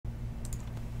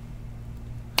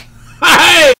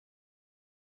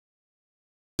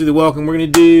Do the welcome. We're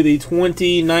going to do the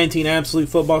 2019 Absolute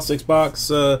Football 6-box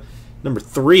number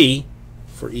 3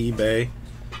 for eBay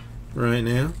right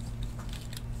now.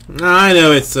 I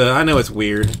know it's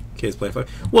weird. Kids play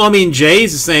football. Well, I mean,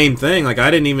 Jay's the same thing. Like, I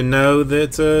didn't even know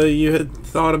that you had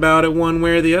thought about it one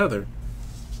way or the other.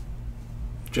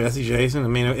 Jesse, Jason, I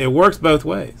mean, it works both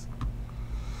ways.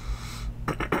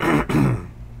 All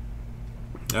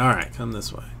right, come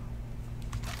this way.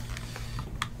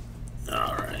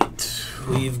 All right,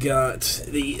 we've got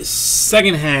the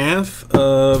second half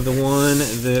of the one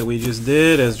that we just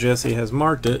did, as Jesse has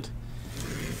marked it.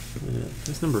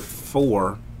 That's number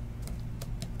 4.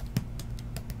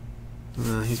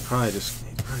 He's probably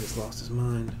just lost his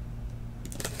mind.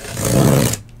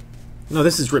 No,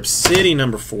 this is Rip City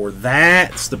number 4.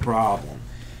 That's the problem.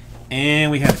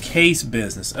 And we have case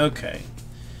business. Okay.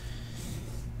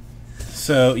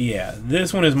 So yeah,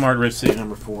 this one is marked Rip City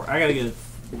number 4. I gotta get a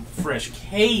fresh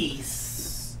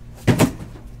case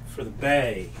for the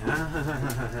Bay.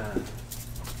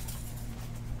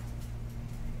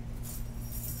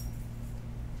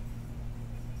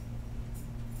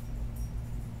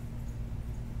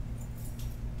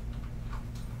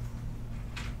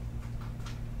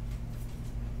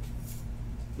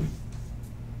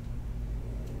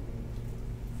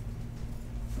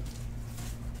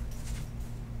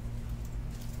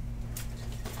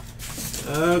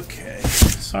 Okay,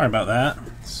 sorry about that.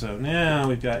 So now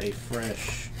we've got a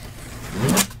fresh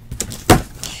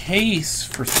case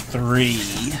for 3.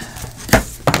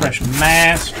 Fresh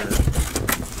master.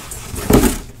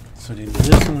 So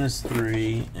this one is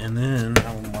 3, and then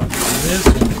I will mark this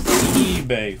one as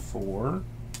eBay 4.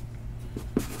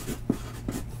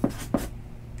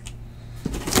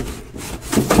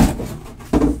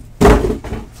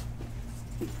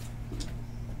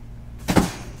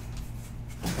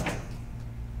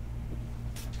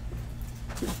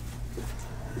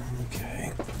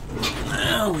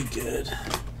 Now we good.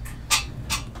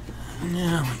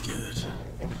 Now we good.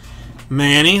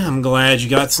 Manny, I'm glad you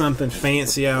got something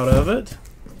fancy out of it.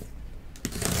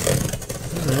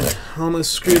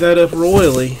 Almost screwed that up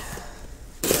royally.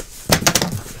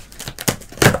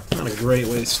 Not a great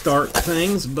way to start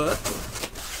things, but...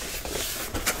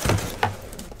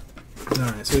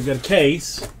 Alright, so we've got a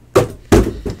case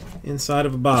inside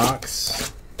of a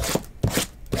box.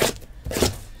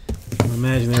 I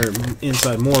imagine there are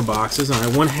inside more boxes. All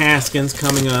right, 1 Haskins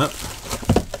coming up.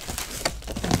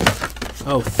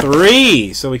 Oh,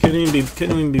 3! So we couldn't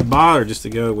even be bothered just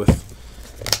to go with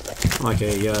like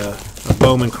a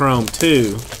Bowman Chrome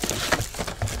 2.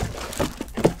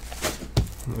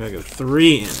 We gotta go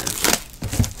 3 in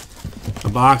it. A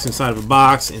box inside of a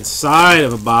box inside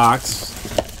of a box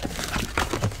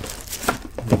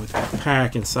with a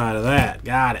pack inside of that.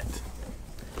 Got it.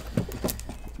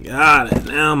 Got it.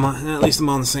 Now at least I'm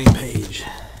on the same page.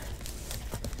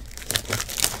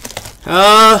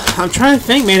 I'm trying to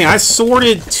think, Manny. I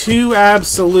sorted 2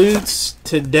 absolutes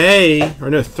today, or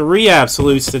no, 3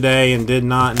 absolutes today, and did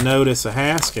not notice a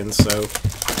Haskins. So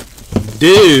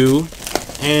do,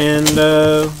 and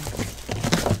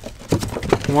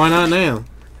why not now?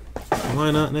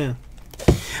 Why not now?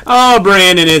 Oh,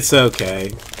 Brandon, it's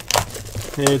okay.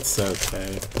 It's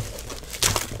okay.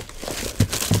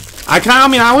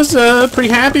 I was pretty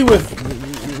happy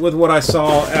with what I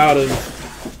saw out of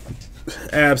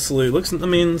Absolute. Looks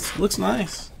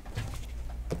nice.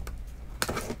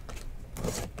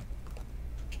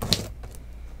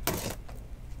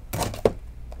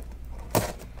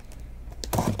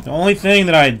 The only thing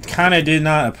that I kind of did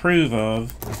not approve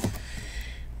of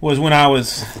was when I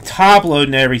was top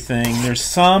loading everything. There's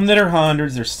some that are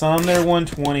 100s, there's some that are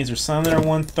 120s, there's some that are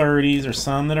 130s, there's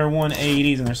some that are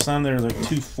 180s, and there's some that are like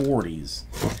 240s.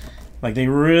 Like, they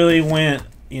really went,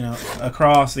 you know,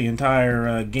 across the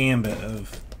entire gambit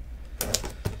of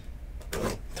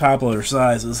top loader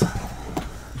sizes.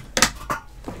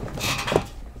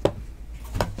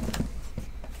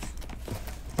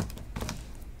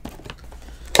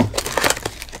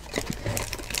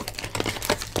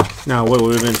 Now, what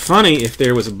would have been funny if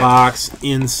there was a box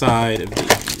inside of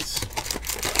these.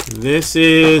 This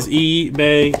is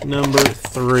eBay number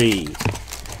 3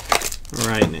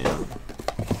 right now.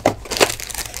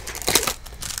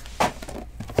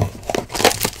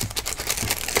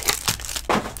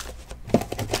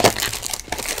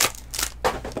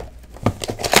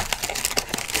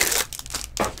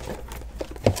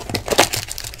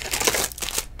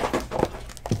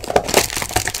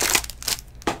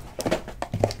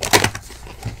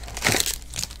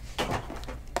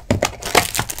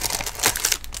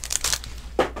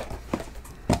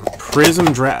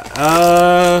 Prism draft.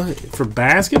 For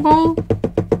basketball?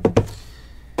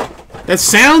 That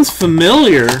sounds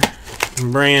familiar,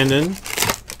 Brandon.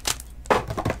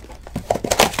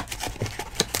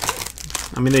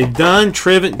 I mean, they've done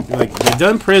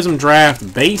Prism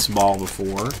Draft baseball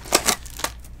before.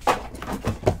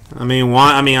 I mean,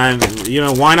 why? I mean,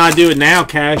 why not do it now?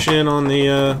 Cash in on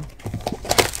the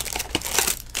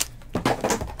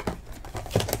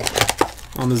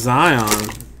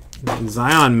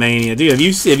Zion mania, dude. Have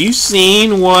you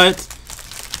seen what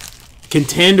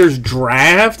Contenders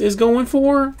Draft is going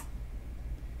for?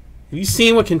 Have you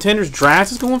seen what Contenders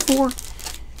Draft is going for?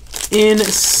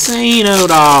 Insane-o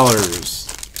dollars.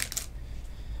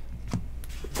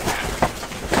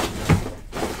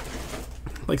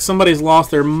 Like somebody's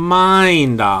lost their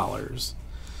mind dollars.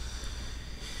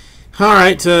 All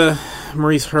right,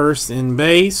 Maurice Hurst in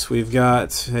base. We've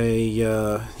got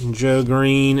a Joe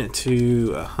Green to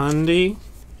Hyundai.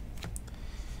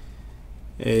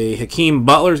 A Hakeem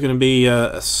Butler is going to be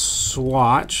a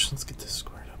swatch. Let's get this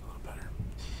squared up a little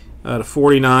better. To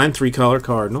 49, 3-color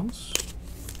Cardinals.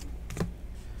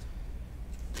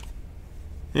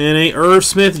 And a Irv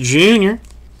Smith Jr.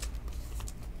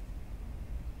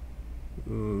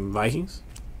 Vikings.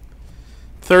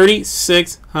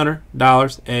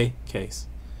 $3,600 a case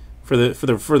for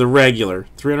the regular,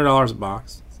 $300 a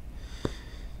box.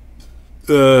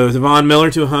 Devon Miller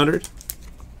to 100.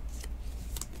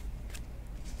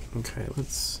 Okay,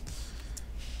 let's.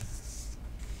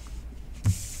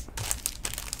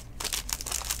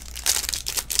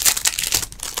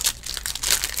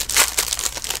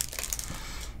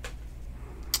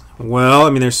 Well, I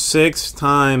mean, there's 6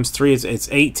 times 3. It's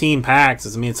 18 packs.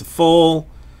 I mean, it's a full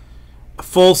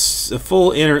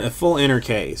inner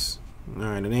case. All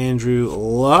right, an Andrew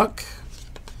Luck,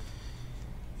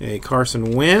 a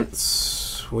Carson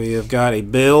Wentz. We have got a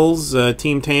Bills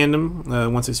team tandem,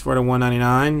 164 to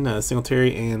 199,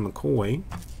 Singletary and McCoy.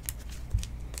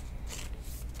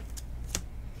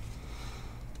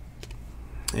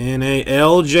 And a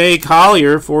L.J.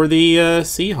 Collier for the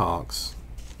Seahawks.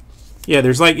 Yeah,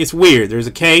 there's it's weird. There's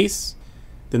a case,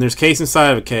 then there's case inside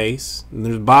of a case, and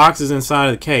there's boxes inside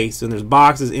of the case, and there's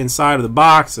boxes inside of the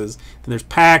boxes, then there's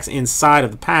packs inside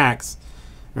of the packs,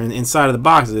 or inside of the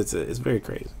boxes. It's very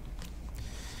crazy.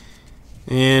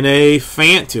 And a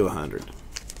Fant to 100.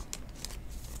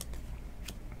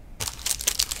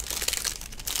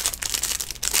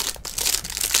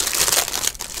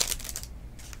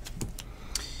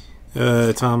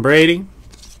 Tom Brady.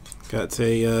 Got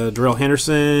a Darrell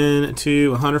Henderson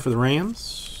to 100 for the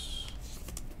Rams.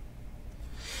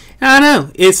 I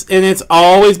know it's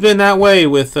always been that way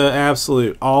with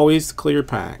Absolute. Always clear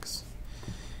packs.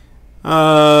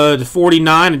 To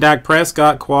 49, a Dak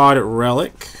Prescott quad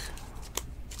relic.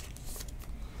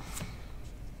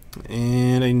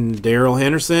 And a Darrell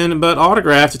Henderson, but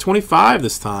autographed to 25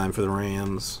 this time for the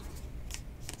Rams.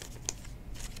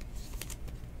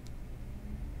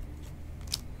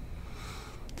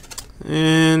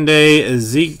 And a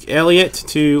Zeke Elliott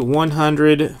to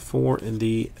 100 for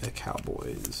the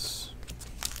Cowboys.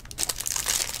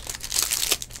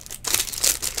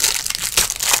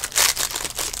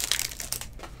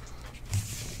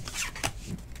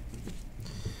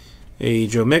 A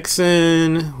Joe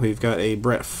Mixon. We've got a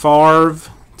Brett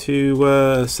Favre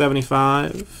to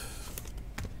 75.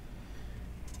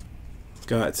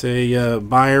 Got a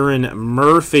Byron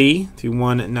Murphy to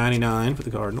 199 for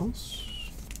the Cardinals.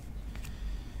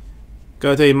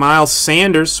 Got a Miles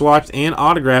Sanders swatched and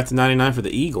autographed to 99 for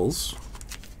the Eagles.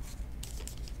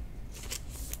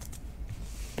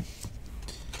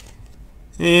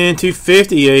 And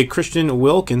 250, a Christian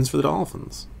Wilkins for the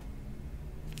Dolphins.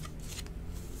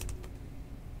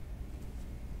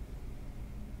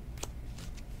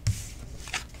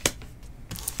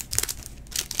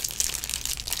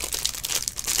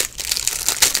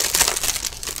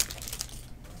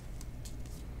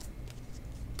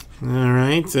 All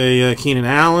right, a Keenan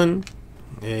Allen,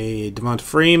 a Devonta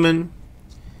Freeman,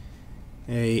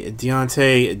 a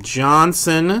Deontay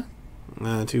Johnson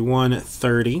to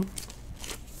 130.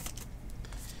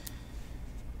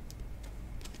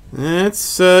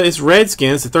 It's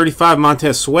Redskins to 35,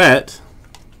 Montez Sweat.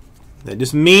 That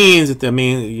just means that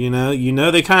you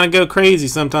know they kind of go crazy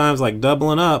sometimes, like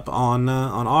doubling up on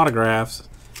autographs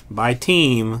by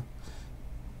team.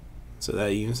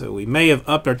 So we may have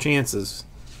upped our chances.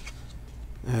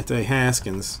 At a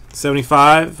Haskins.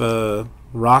 75,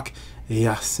 Rock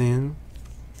Yassin.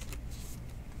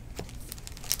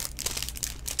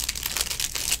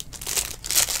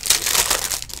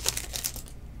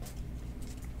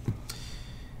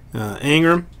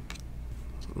 Ingram.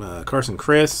 Carson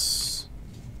Chris.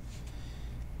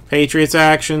 Patriots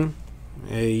action.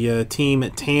 A team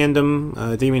tandem,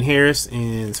 Damian Harris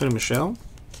and Sonny Michel.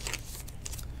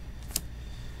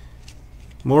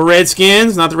 More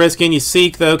Redskins. Not the Redskin you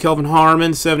seek, though. Kelvin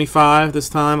Harmon, 75 this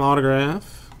time,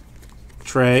 autograph.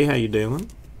 Trey, how you doing?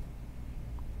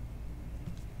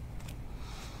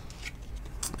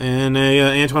 And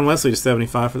a Antoine Wesley to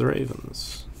 75 for the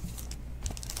Ravens.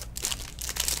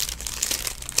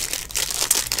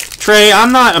 Trey,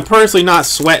 I'm personally not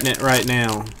sweating it right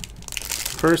now.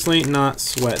 Personally not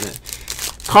sweating it.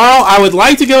 Carl, I would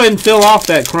like to go ahead and fill off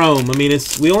that Chrome. I mean,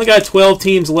 we only got 12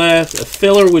 teams left. A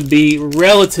filler would be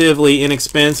relatively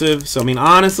inexpensive. So I mean,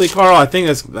 honestly, Carl, I think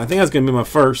that's going to be my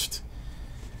first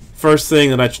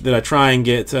thing that I try and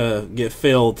get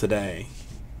filled today.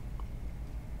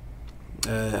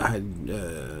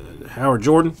 Howard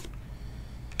Jordan.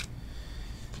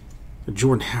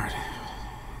 Jordan Howard.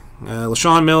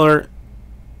 LaShawn Miller.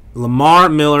 Lamar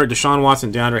Miller, Deshaun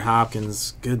Watson, DeAndre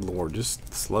Hopkins. Good Lord,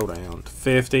 just slow down.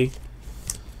 50.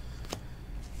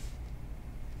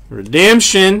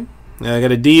 Redemption. I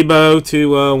got a Debo to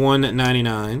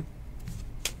 199.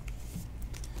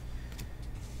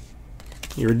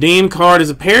 Your redeem card is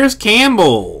a Paris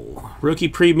Campbell. Rookie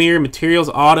Premier Materials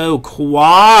Auto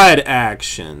Quad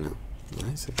Action.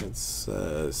 I think it's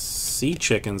Sea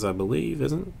Chickens, I believe.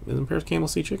 Isn't Paris Campbell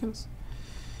Sea Chickens?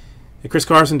 Chris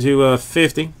Carson to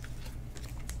 50.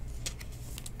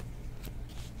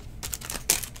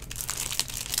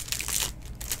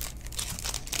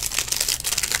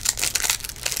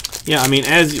 Yeah, I mean,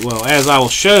 as I will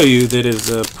show you, that is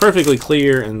perfectly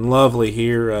clear and lovely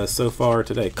here so far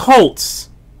today. Colts.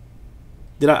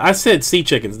 I said Sea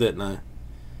Chickens, didn't I?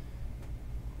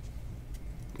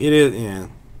 It is, yeah.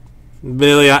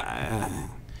 Billy,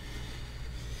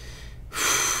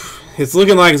 it's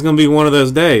looking like it's going to be one of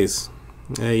those days.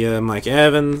 Mike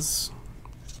Evans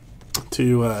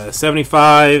to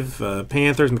 75.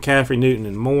 Panthers, McCaffrey, Newton,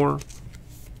 and more.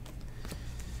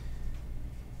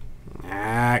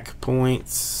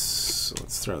 Points.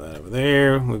 Let's throw that over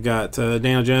there. We've got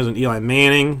Daniel Jones and Eli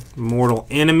Manning. Mortal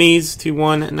Enemies to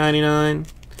 199.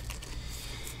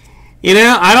 You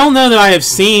know, I don't know that I have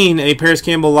seen a Paris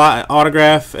Campbell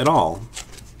autograph at all.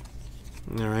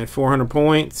 All right, 400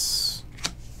 points.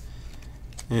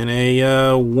 And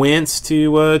a Wentz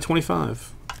to 25.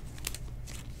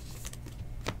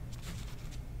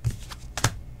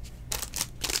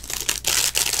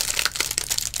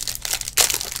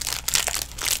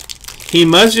 He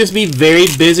must just be very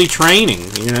busy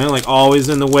training, you know, like always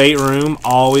in the weight room,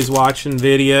 always watching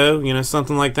video, you know,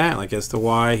 something like that, like as to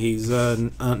why he's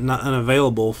not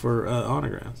unavailable for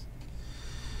autographs.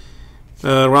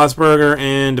 Roethlisberger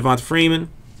and Devonta Freeman.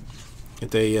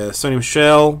 Get the Sonny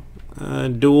Michel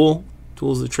duel,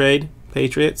 tools of the trade,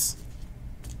 Patriots.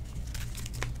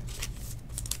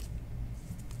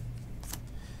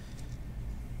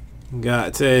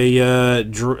 Got a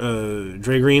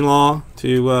Dre Greenlaw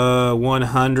to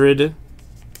 100.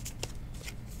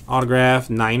 Autograph,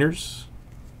 Niners.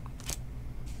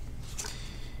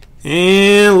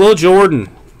 And Lil Jordan,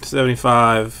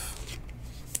 75.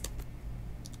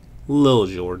 Lil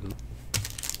Jordan.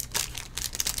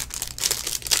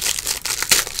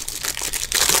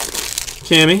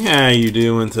 Cammy, how you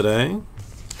doing today?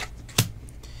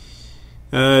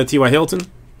 T.Y. Hilton.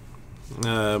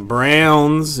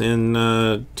 Browns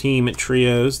in team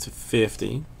trios to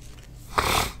 50.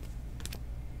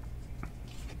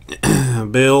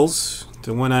 Bills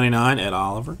to 199, Ed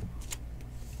Oliver.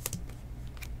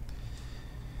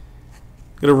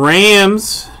 Go to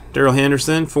Rams, Darrell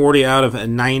Henderson, 40 out of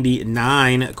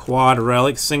 99 quad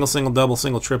relic. Single, double,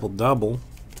 triple, double.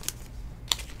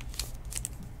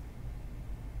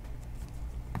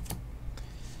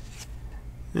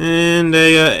 And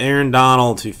a Aaron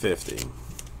Donald 250.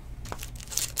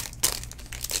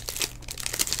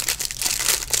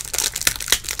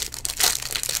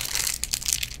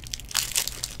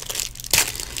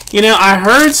 You know, I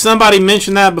heard somebody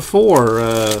mention that before,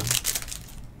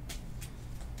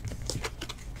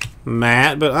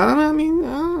 Matt, but I don't know. I mean,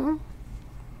 I don't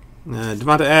know.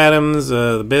 Devonta Adams,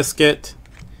 the Biscuit,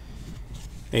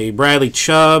 a Bradley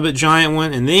Chubb giant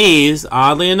one, and these,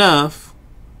 oddly enough,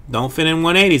 don't fit in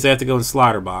 180s. They have to go in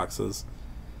slider boxes.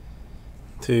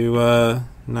 To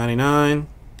 99.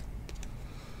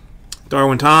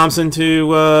 Darwin Thompson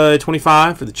to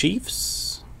 25 for the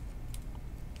Chiefs.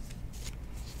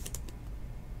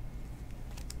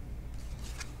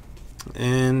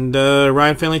 And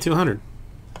Ryan Finley 200.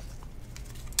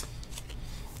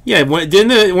 Yeah, weren't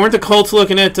the Colts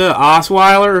looking at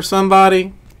Osweiler or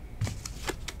somebody?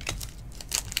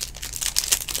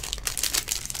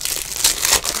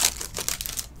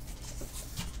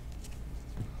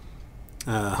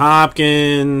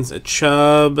 Hopkins, a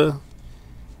Chubb,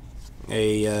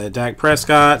 a Dak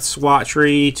Prescott, SWAT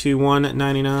tree to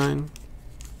 199.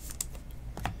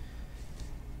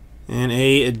 And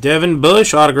a Devin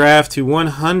Bush autograph to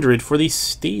 100 for the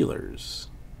Steelers.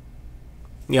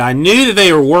 Yeah, I knew that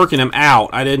they were working him out.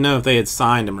 I didn't know if they had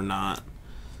signed him or not.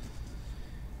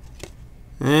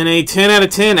 And a 10 out of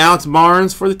 10, Alex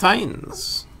Barnes for the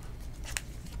Titans.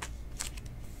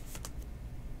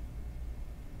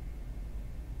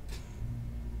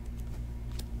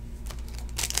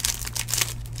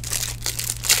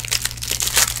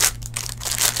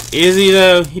 Is he,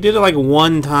 though? He did it like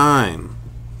one time.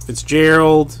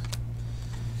 Fitzgerald.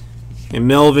 And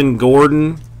Melvin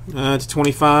Gordon to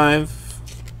 25.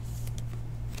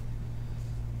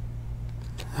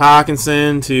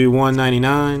 Hawkinson to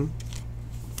 199.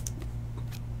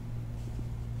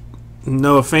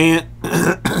 Noah Fant.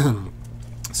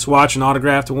 Swatch and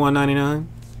autograph to 199.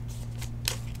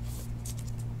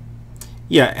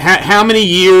 Yeah, how many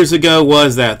years ago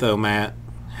was that, though, Matt?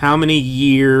 How many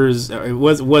years?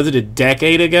 Was it a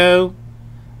decade ago?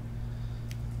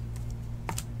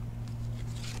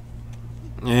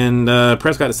 And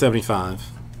Prescott at 75.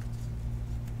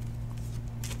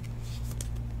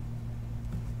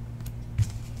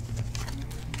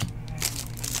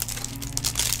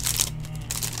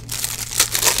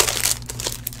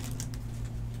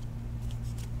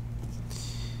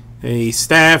 A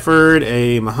Stafford,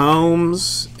 a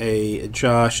Mahomes, a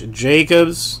Josh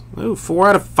Jacobs. Ooh, 4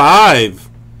 out of 5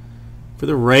 for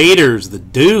the Raiders. The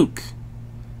Duke.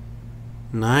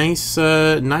 Nice,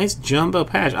 nice jumbo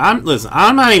patch. Listen.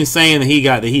 I'm not even saying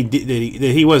that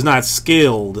he was not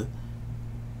skilled.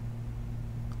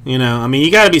 You know, I mean,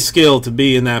 you got to be skilled to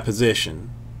be in that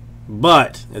position.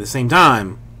 But at the same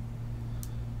time,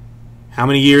 how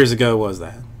many years ago was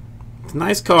that? It's a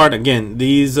nice card. Again,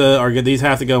 these are good. These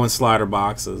have to go in slider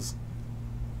boxes.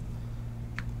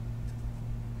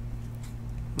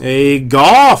 A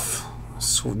Goff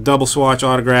double swatch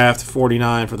autograph to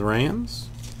 49 for the Rams.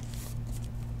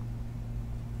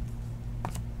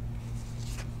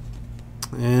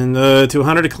 And to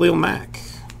 100 to Khalil Mack.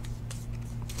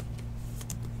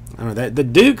 I don't know,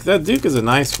 that Duke is a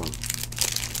nice one.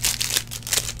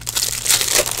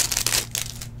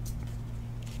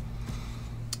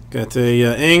 Got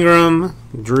a Ingram,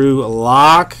 Drew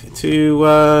Lock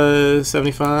to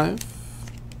 75.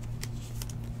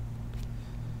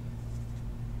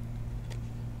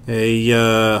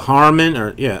 A Harmon,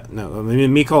 or yeah, no, maybe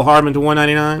Mecole Hardman to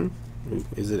 199.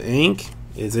 Is it ink?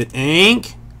 Is it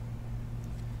ink?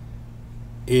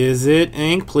 Is it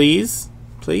ink? Please,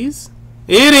 please.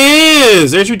 It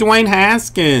is. There's your Dwayne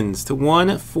Haskins to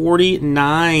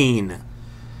 149.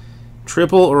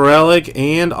 Triple relic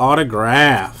and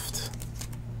autographed.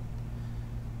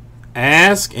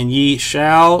 Ask and ye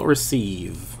shall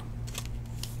receive.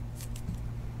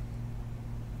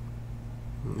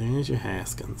 There's your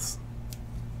Haskins.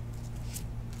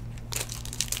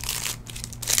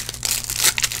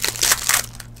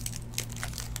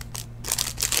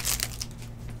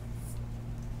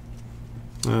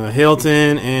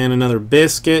 Hilton and another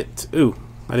biscuit. Ooh,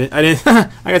 I didn't.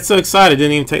 I got so excited,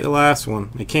 didn't even take the last one.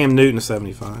 A Cam Newton to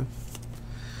 75.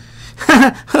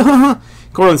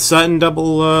 Cortland Sutton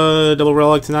double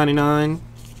relic to 99.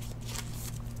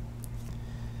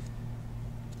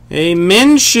 A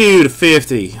Minshew to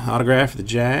 50. Autograph for the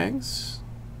Jags.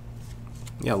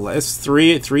 Yeah, that's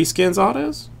three skins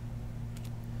autos.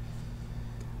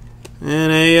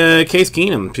 And a Case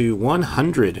Keenum to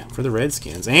 100 for the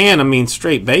Redskins. And, I mean,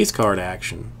 straight base card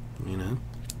action, you know.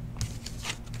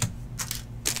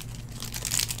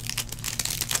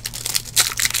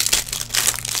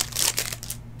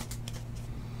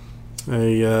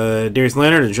 A Darius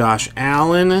Leonard to Josh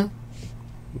Allen.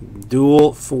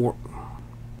 Dual for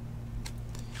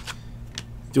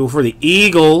the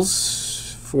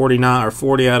Eagles. 49 or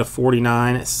 40 out of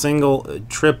 49. Single,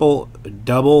 triple,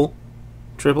 double.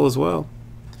 Triple as well.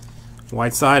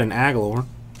 Whiteside and Aguilar.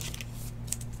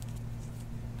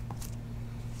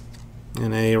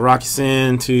 And a Rocky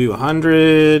Sin to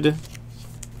 100.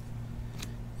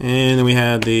 And then we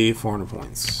had the 400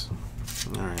 points.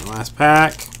 Alright, last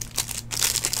pack.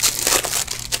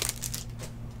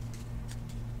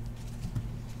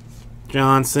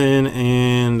 Johnson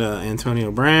and Antonio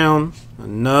Brown.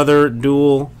 Another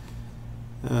dual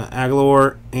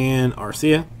Aguilar and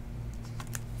Arcia.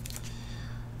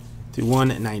 To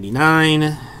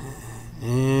 199.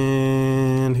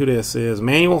 And who this is?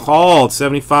 Manuel Hall,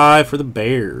 75 for the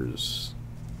Bears.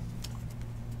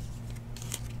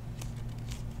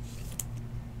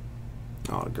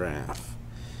 Autograph.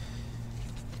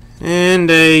 And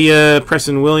a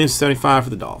Preston Williams 75 for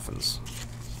the Dolphins.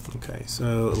 Okay,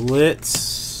 so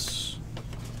let's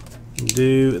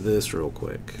do this real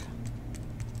quick.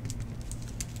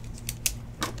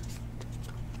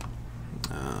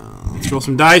 Let's roll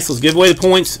some dice. Let's give away the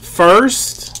points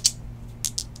first.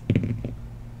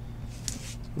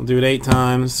 We'll do it 8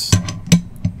 times.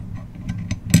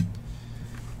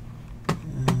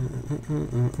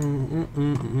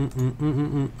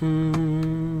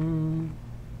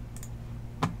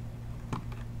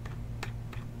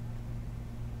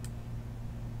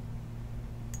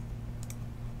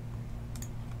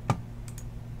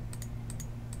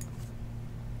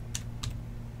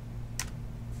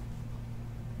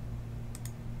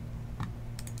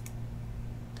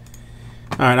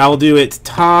 Alright, I will do it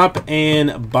top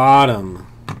and bottom.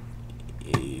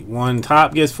 One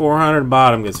top gets 400,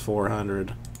 bottom gets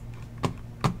 400.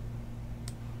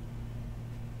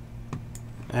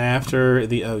 After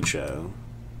the Ocho.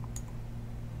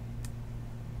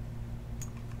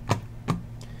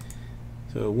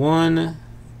 So 1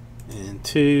 and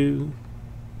 2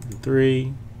 and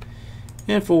 3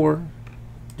 and 4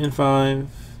 and 5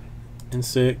 and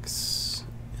 6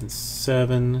 and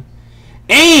 7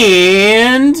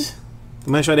 and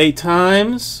I shot 8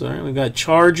 times. All right, we got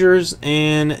Chargers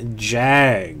and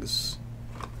Jags.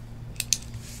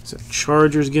 So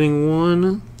Chargers getting 1,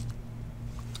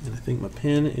 and I think my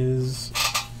pen is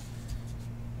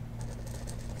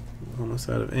almost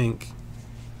out of ink,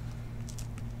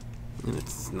 and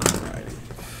it's not writing.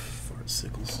 Fart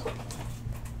sickles.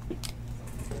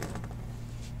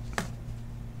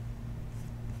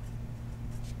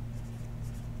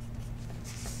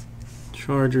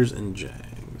 Chargers and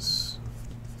Jags.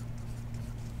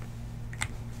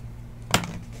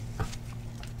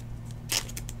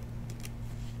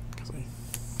 Because I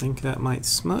think that might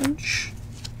smudge.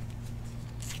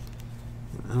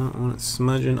 I don't want it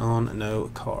smudging on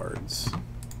no cards.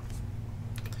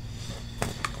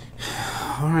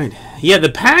 Alright. Yeah, the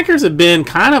Packers have been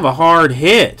kind of a hard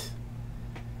hit.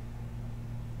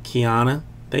 Kiana.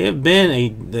 They have been a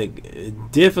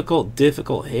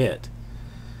difficult hit.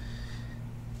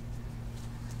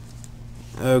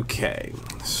 Okay,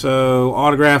 so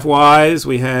autograph-wise,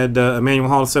 we had Emmanuel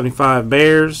Hall to 75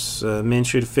 Bears,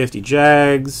 Minshew to 50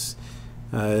 Jags,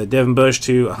 Devin Bush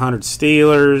to 100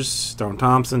 Steelers, Darren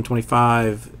Thompson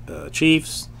 25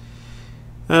 Chiefs,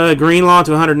 Greenlaw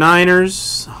to 100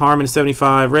 Niners, Harmon to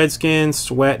 75 Redskins,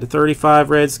 Sweat to 35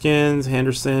 Redskins,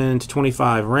 Henderson to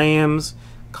 25 Rams,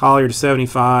 Collier to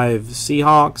 75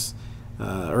 Seahawks,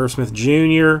 Irv Smith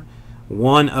Jr.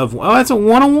 That's a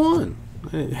 1-of-1.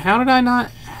 How did I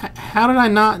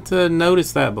not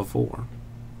notice that before?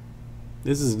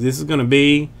 This is going to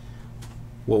be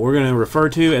what we're going to refer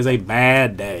to as a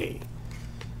bad day.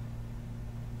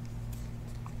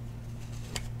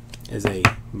 As a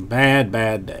bad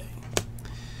day.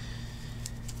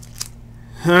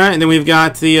 All right, and then we've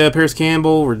got the Paris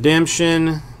Campbell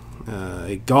redemption,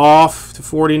 a Goff to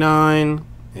 49,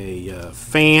 a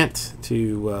Fant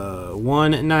to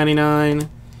 199.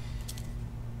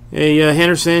 A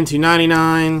Henderson to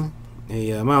 99,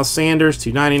 a Miles Sanders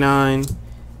to 99,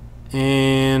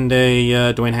 and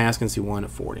a Dwayne Haskins to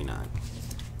 149.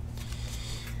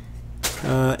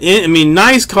 I mean,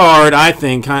 nice card, I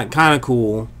think, kind of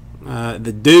cool.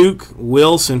 The Duke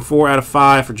Wilson 4 out of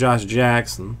 5 for Josh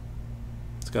Jackson.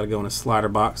 It's got to go in a slider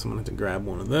box. I'm going to have to grab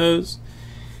one of those.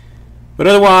 But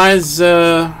otherwise,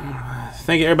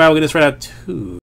 thank you everybody. We'll get this right out to